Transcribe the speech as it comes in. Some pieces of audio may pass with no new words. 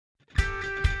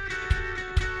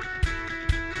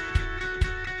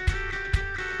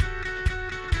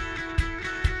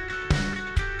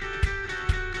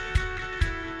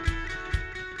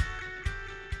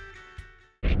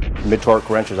Mid-Torque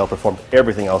wrench has outperformed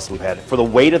everything else we've had. For the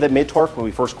weight of the Mid-Torque, when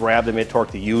we first grabbed the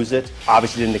Mid-Torque to use it,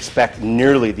 obviously didn't expect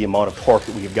nearly the amount of torque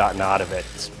that we've gotten out of it.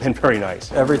 It's been very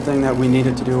nice. Everything that we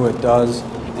needed to do, it does,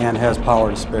 and has power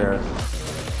to spare.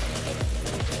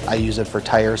 I use it for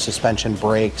tire, suspension,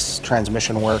 brakes,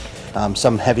 transmission work,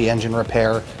 some heavy engine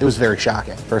repair. It was very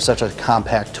shocking for such a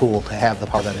compact tool to have the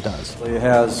power that it does. It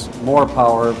has more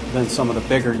power than some of the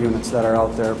bigger units that are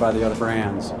out there by the other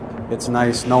brands. It's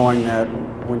nice knowing that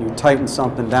when you tighten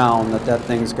something down, that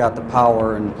thing's got the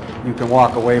power and you can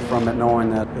walk away from it knowing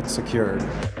that it's secured.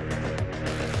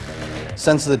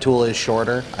 Since the tool is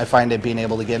shorter, I find it being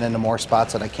able to get into more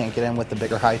spots that I can't get in with the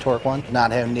bigger high torque one,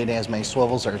 not having needing as many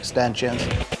swivels or extensions.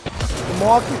 The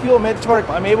Milwaukee Fuel Mid-Torque,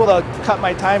 I'm able to cut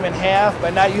my time in half by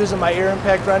not using my air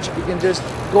impact wrench. You can just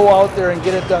go out there and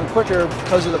get it done quicker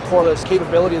because of the cordless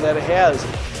capability that it has.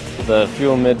 The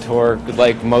Fuel Mid-Torque,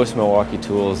 like most Milwaukee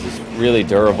tools, is really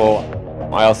durable.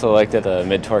 I also like that the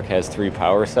Mid-Torque has 3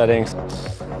 power settings.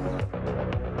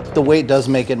 The weight does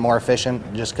make it more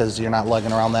efficient just because you're not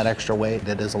lugging around that extra weight.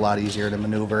 It is a lot easier to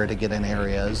maneuver to get in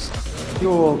areas.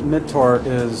 Fuel Mid-Torque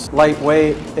is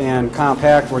lightweight and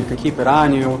compact where you can keep it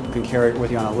on you. You can carry it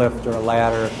with you on a lift or a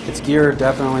ladder. It's geared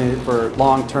definitely for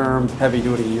long-term,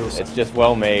 heavy-duty use. It's just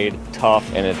well-made,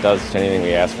 tough, and it does anything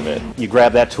we ask of it. You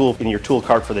grab that tool in your tool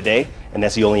cart for the day, and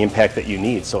that's the only impact that you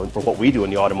need. So for what we do in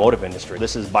the automotive industry,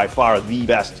 this is by far the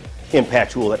best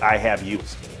impact tool that I have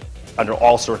used under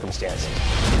all circumstances.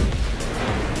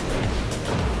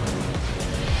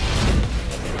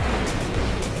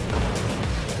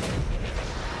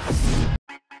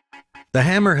 The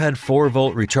Hammerhead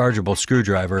 4-volt rechargeable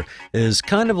screwdriver is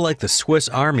kind of like the Swiss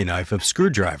Army knife of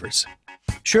screwdrivers.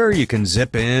 Sure, you can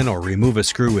zip in or remove a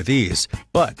screw with ease,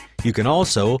 but you can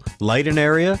also light an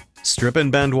area, strip and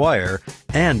bend wire,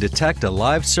 and detect a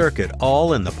live circuit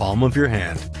all in the palm of your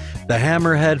hand. The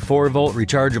Hammerhead 4-volt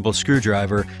rechargeable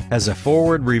screwdriver has a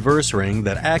forward-reverse ring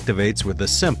that activates with a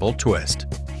simple twist.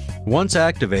 Once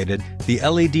activated, the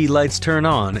LED lights turn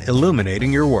on,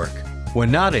 illuminating your work. When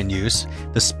not in use,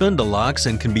 the spindle locks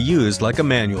and can be used like a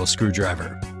manual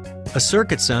screwdriver. A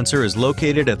circuit sensor is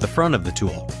located at the front of the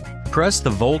tool. Press the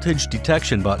voltage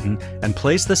detection button and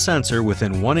place the sensor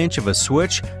within 1 inch of a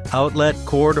switch, outlet,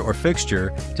 cord, or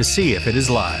fixture to see if it is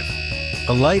live.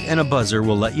 A light and a buzzer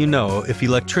will let you know if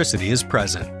electricity is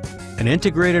present. An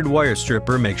integrated wire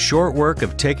stripper makes short work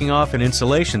of taking off an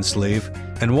insulation sleeve,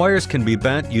 and wires can be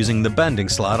bent using the bending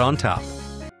slot on top.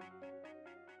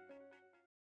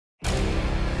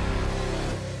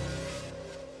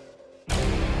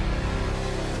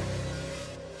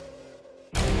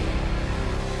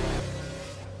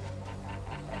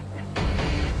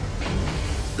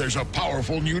 There's a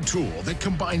powerful new tool that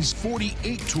combines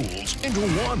 48 tools into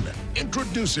one.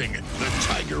 Introducing the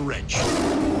Tiger Wrench.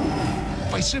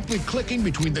 By simply clicking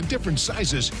between the different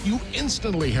sizes, you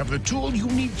instantly have the tool you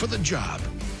need for the job.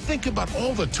 Think about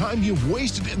all the time you've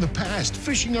wasted in the past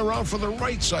fishing around for the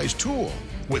right size tool.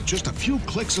 With just a few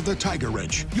clicks of the Tiger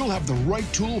Wrench, you'll have the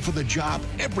right tool for the job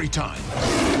every time.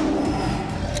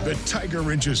 The Tiger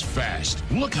Wrench is fast.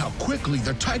 Look how quickly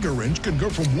the Tiger Wrench can go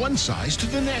from one size to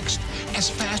the next. As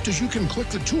fast as you can click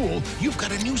the tool, you've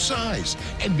got a new size.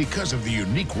 And because of the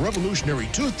unique revolutionary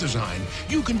tooth design,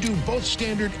 you can do both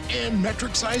standard and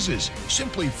metric sizes.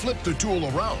 Simply flip the tool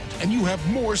around and you have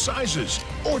more sizes.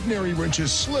 Ordinary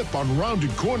wrenches slip on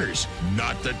rounded corners.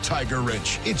 Not the Tiger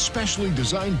Wrench. Its specially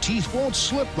designed teeth won't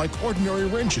slip like ordinary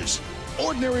wrenches.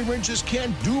 Ordinary wrenches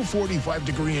can't do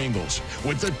 45-degree angles.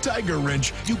 With the Tiger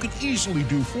Wrench, you can easily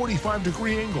do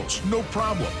 45-degree angles, no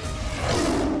problem.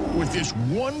 With this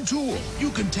one tool, you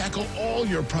can tackle all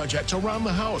your projects around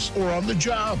the house or on the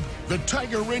job. The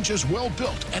Tiger Wrench is well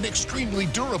built and extremely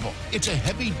durable. It's a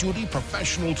heavy-duty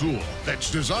professional tool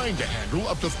that's designed to handle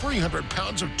up to 300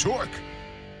 pounds of torque.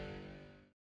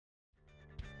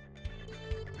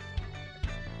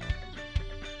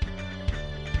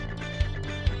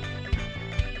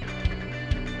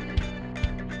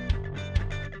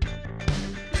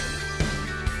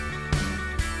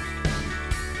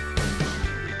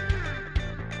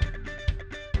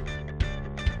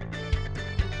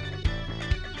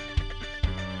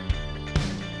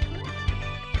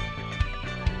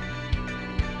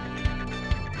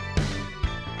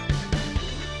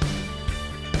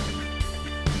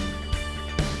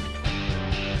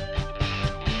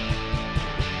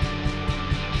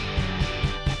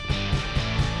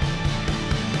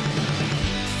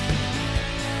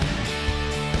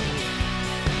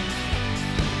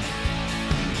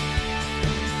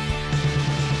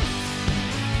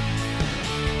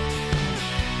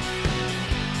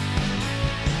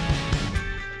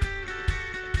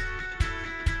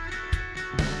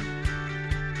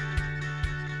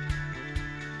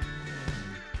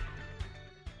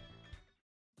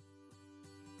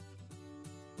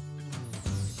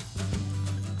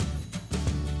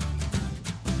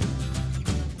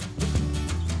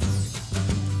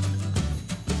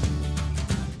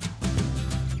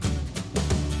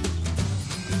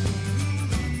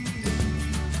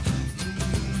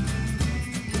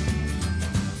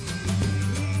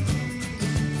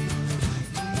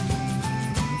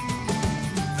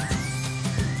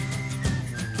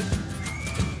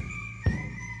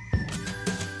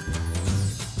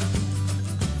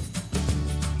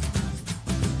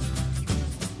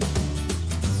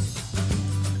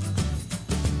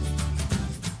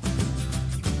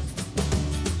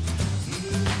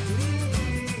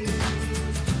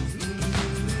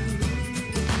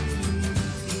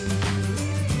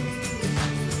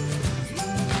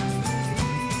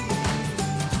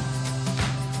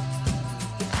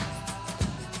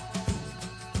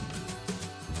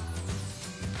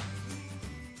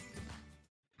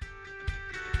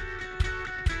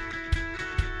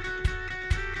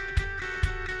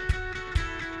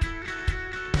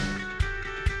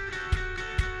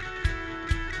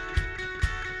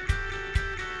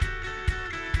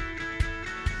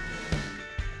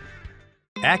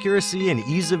 accuracy and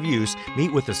ease of use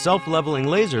meet with the self-leveling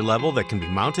laser level that can be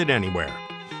mounted anywhere.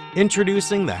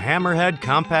 Introducing the Hammerhead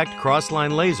Compact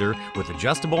Crossline Laser with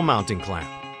adjustable mounting clamp.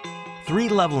 3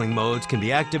 leveling modes can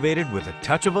be activated with a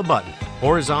touch of a button: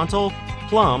 horizontal,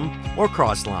 plumb, or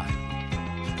crossline.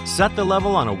 Set the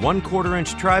level on a 1/4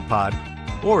 inch tripod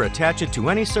or attach it to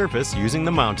any surface using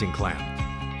the mounting clamp.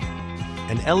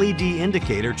 An LED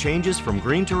indicator changes from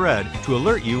green to red to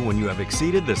alert you when you have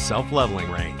exceeded the self-leveling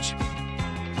range.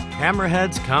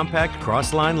 Hammerhead's Compact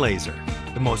Crossline Laser,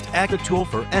 the most accurate tool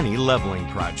for any leveling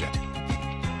project.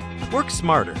 Work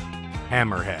smarter,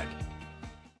 Hammerhead.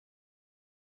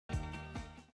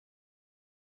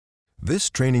 This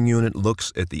training unit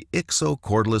looks at the IXO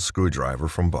cordless screwdriver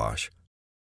from Bosch.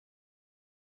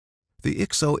 The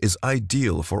IXO is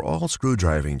ideal for all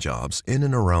screwdriving jobs in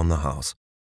and around the house.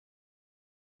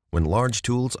 When large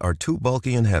tools are too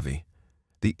bulky and heavy,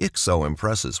 the IXO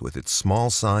impresses with its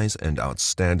small size and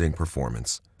outstanding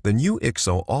performance. The new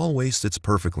IXO always sits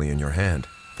perfectly in your hand,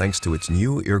 thanks to its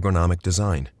new ergonomic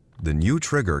design. The new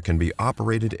trigger can be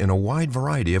operated in a wide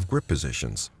variety of grip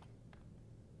positions.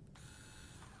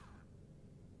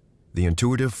 The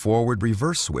intuitive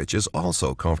forward-reverse switch is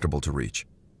also comfortable to reach.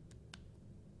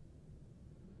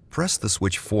 Press the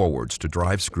switch forwards to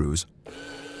drive screws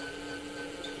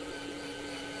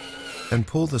and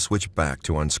pull the switch back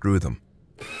to unscrew them.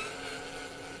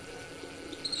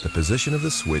 The position of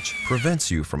the switch prevents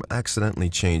you from accidentally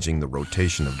changing the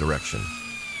rotation of direction.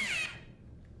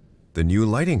 The new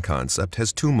lighting concept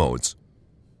has 2 modes.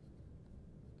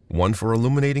 One for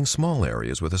illuminating small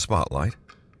areas with a spotlight,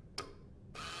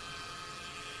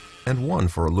 and one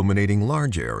for illuminating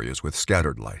large areas with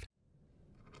scattered light.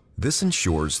 This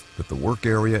ensures that the work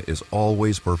area is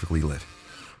always perfectly lit.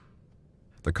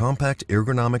 The compact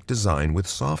ergonomic design with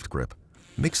soft grip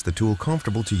makes the tool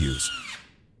comfortable to use.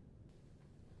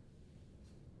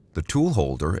 The tool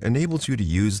holder enables you to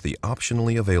use the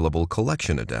optionally available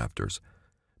collection adapters,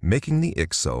 making the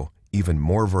IXO even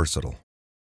more versatile.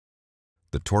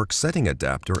 The torque setting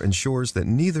adapter ensures that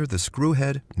neither the screw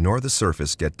head nor the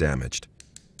surface get damaged.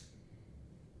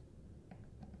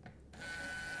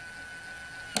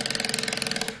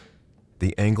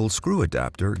 The angle screw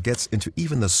adapter gets into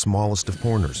even the smallest of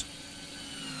corners.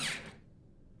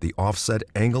 The offset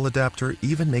angle adapter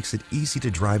even makes it easy to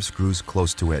drive screws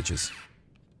close to edges.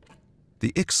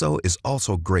 The IXO is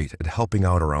also great at helping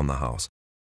out around the house.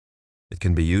 It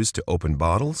can be used to open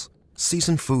bottles,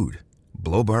 season food,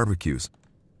 blow barbecues,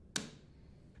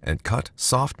 and cut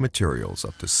soft materials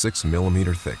up to 6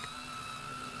 mm thick.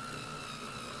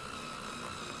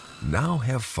 Now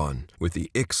have fun with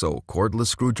the IXO cordless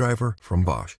screwdriver from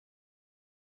Bosch.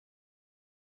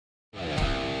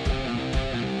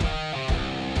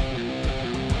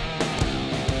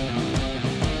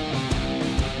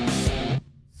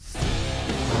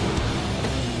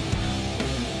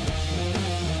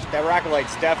 That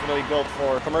Rocket-Lite's definitely built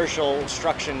for commercial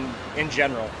construction in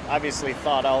general. Obviously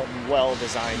thought out and well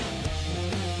designed.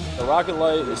 The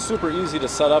Rocket-Lite is super easy to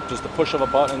set up, just the push of a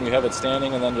button, you have it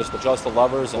standing, and then just adjust the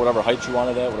levers at whatever height you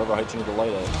want it at, whatever height you need the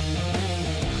light at.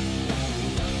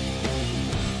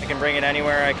 I can bring it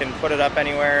anywhere, I can put it up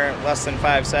anywhere, less than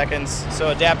 5 seconds. So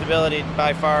adaptability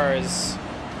by far is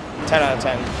 10 out of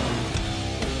 10.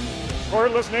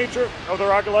 Cordless nature of the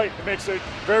Rocket-Lite, it makes it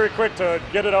very quick to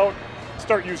get it out,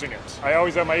 start using it. I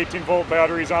always have my 18-volt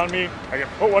batteries on me. I can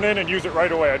put one in and use it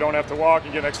right away. I don't have to walk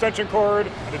and get an extension cord,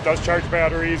 and it does charge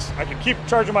batteries. I can keep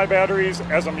charging my batteries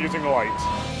as I'm using the lights.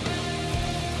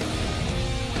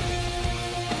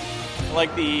 I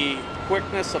like the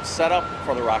quickness of setup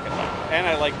for the Rocket-Lite, and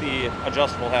I like the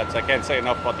adjustable heads. I can't say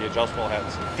enough about the adjustable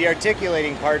heads. The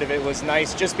articulating part of it was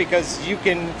nice just because you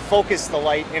can focus the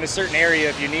light in a certain area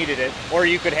if you needed it, or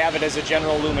you could have it as a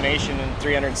general illumination in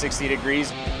 360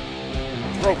 degrees.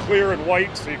 Real clear and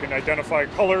white so you can identify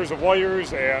colors of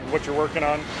wires and what you're working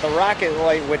on. The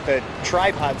Rocket-Lite with the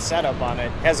tripod setup on it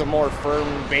has a more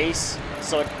firm base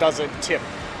so it doesn't tip.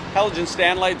 Halogen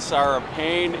stand lights are a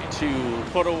pain to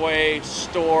put away,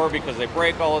 store, because they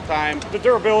break all the time. The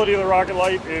durability of the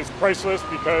Rocket-Lite is priceless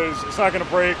because it's not going to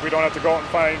break. We don't have to go out and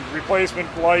find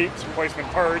replacement lights, replacement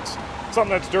parts. Something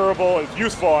that's durable is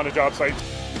useful on a job site.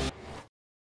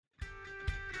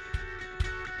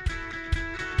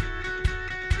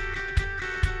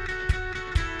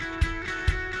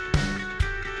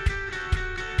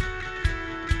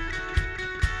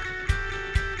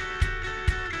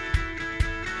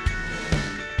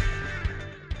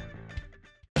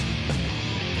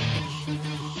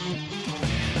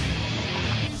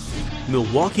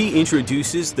 Milwaukee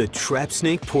introduces the Trap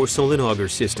Snake Porcelain Auger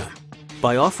System.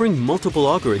 By offering multiple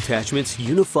auger attachments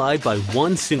unified by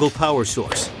one single power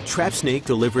source, TrapSnake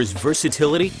delivers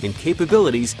versatility and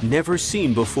capabilities never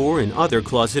seen before in other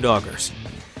closet augers.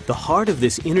 The heart of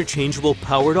this interchangeable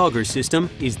powered auger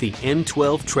system is the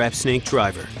M12 TrapSnake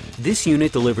driver. This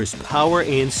unit delivers power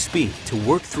and speed to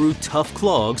work through tough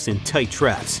clogs and tight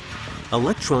traps.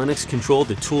 Electronics control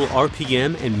the tool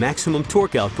RPM and maximum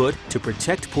torque output to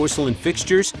protect porcelain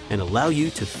fixtures and allow you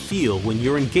to feel when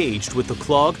you're engaged with the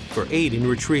clog for aid in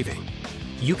retrieving.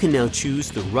 You can now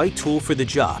choose the right tool for the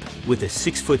job with a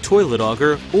 6-foot toilet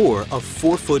auger or a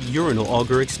 4-foot urinal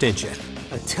auger extension.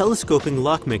 A telescoping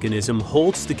lock mechanism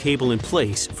holds the cable in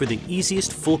place for the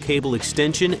easiest full cable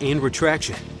extension and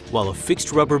retraction, while a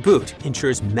fixed rubber boot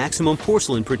ensures maximum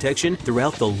porcelain protection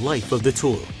throughout the life of the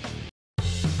tool.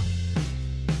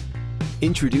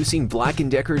 Introducing Black &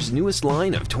 Decker's newest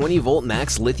line of 20-volt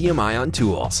max lithium-ion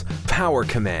tools, Power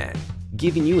Command,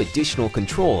 giving you additional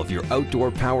control of your outdoor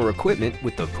power equipment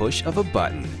with the push of a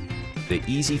button. The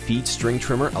Easy Feed string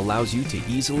trimmer allows you to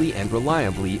easily and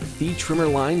reliably feed trimmer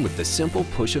line with the simple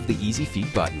push of the Easy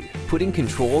Feed button, putting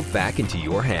control back into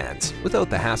your hands without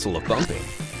the hassle of bumping.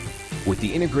 With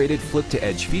the integrated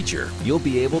flip-to-edge feature, you'll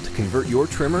be able to convert your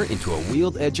trimmer into a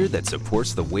wheeled edger that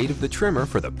supports the weight of the trimmer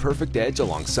for the perfect edge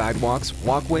along sidewalks,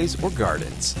 walkways, or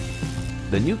gardens.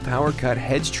 The new Power Cut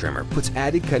hedge trimmer puts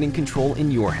added cutting control in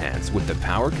your hands with the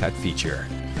Power Cut feature.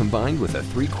 Combined with a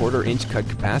 3/4 inch cut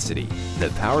capacity,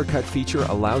 the Power Cut feature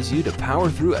allows you to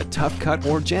power through a tough cut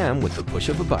or jam with the push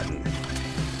of a button.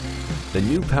 The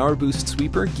new Power Boost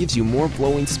sweeper gives you more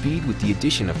blowing speed with the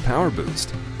addition of Power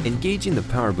Boost. Engaging the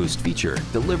Power Boost feature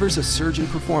delivers a surge in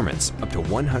performance up to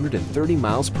 130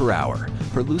 miles per hour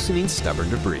for loosening stubborn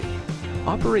debris.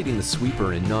 Operating the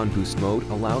sweeper in non-boost mode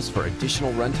allows for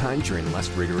additional runtime during less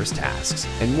rigorous tasks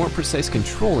and more precise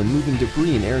control in moving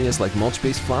debris in areas like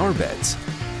mulch-based flower beds.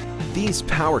 These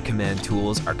Power Command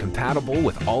tools are compatible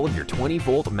with all of your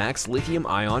 20-volt max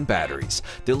lithium-ion batteries,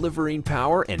 delivering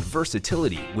power and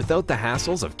versatility without the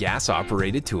hassles of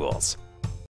gas-operated tools.